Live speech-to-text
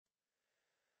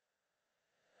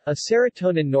A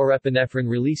serotonin norepinephrine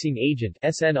releasing agent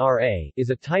 (SNRA) is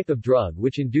a type of drug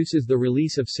which induces the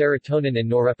release of serotonin and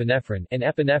norepinephrine and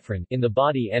epinephrine in the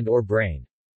body and/or brain.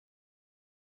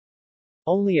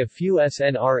 Only a few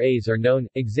SNRAs are known,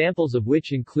 examples of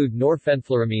which include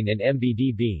norphenfluramine and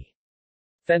MBDB.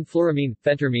 Fenfluramine,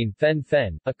 phentermine,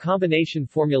 fen-phen, a combination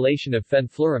formulation of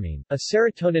fenfluramine, a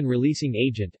serotonin-releasing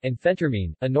agent, and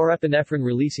phentermine, a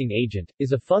norepinephrine-releasing agent,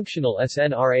 is a functional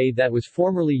SNRA that was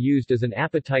formerly used as an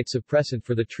appetite suppressant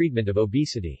for the treatment of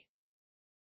obesity.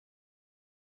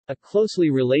 A closely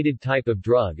related type of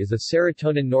drug is a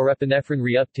serotonin-norepinephrine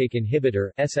reuptake inhibitor,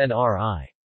 SNRI.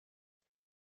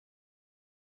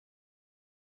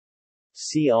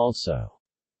 See also: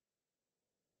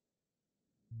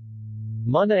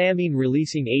 monoamine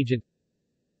releasing agent,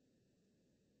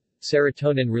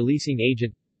 serotonin releasing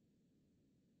agent,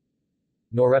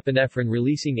 norepinephrine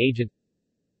releasing agent,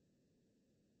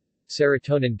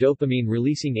 serotonin dopamine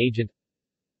releasing agent,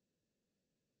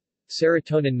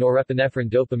 serotonin norepinephrine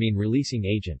dopamine releasing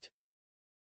agent.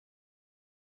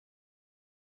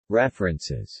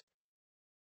 References.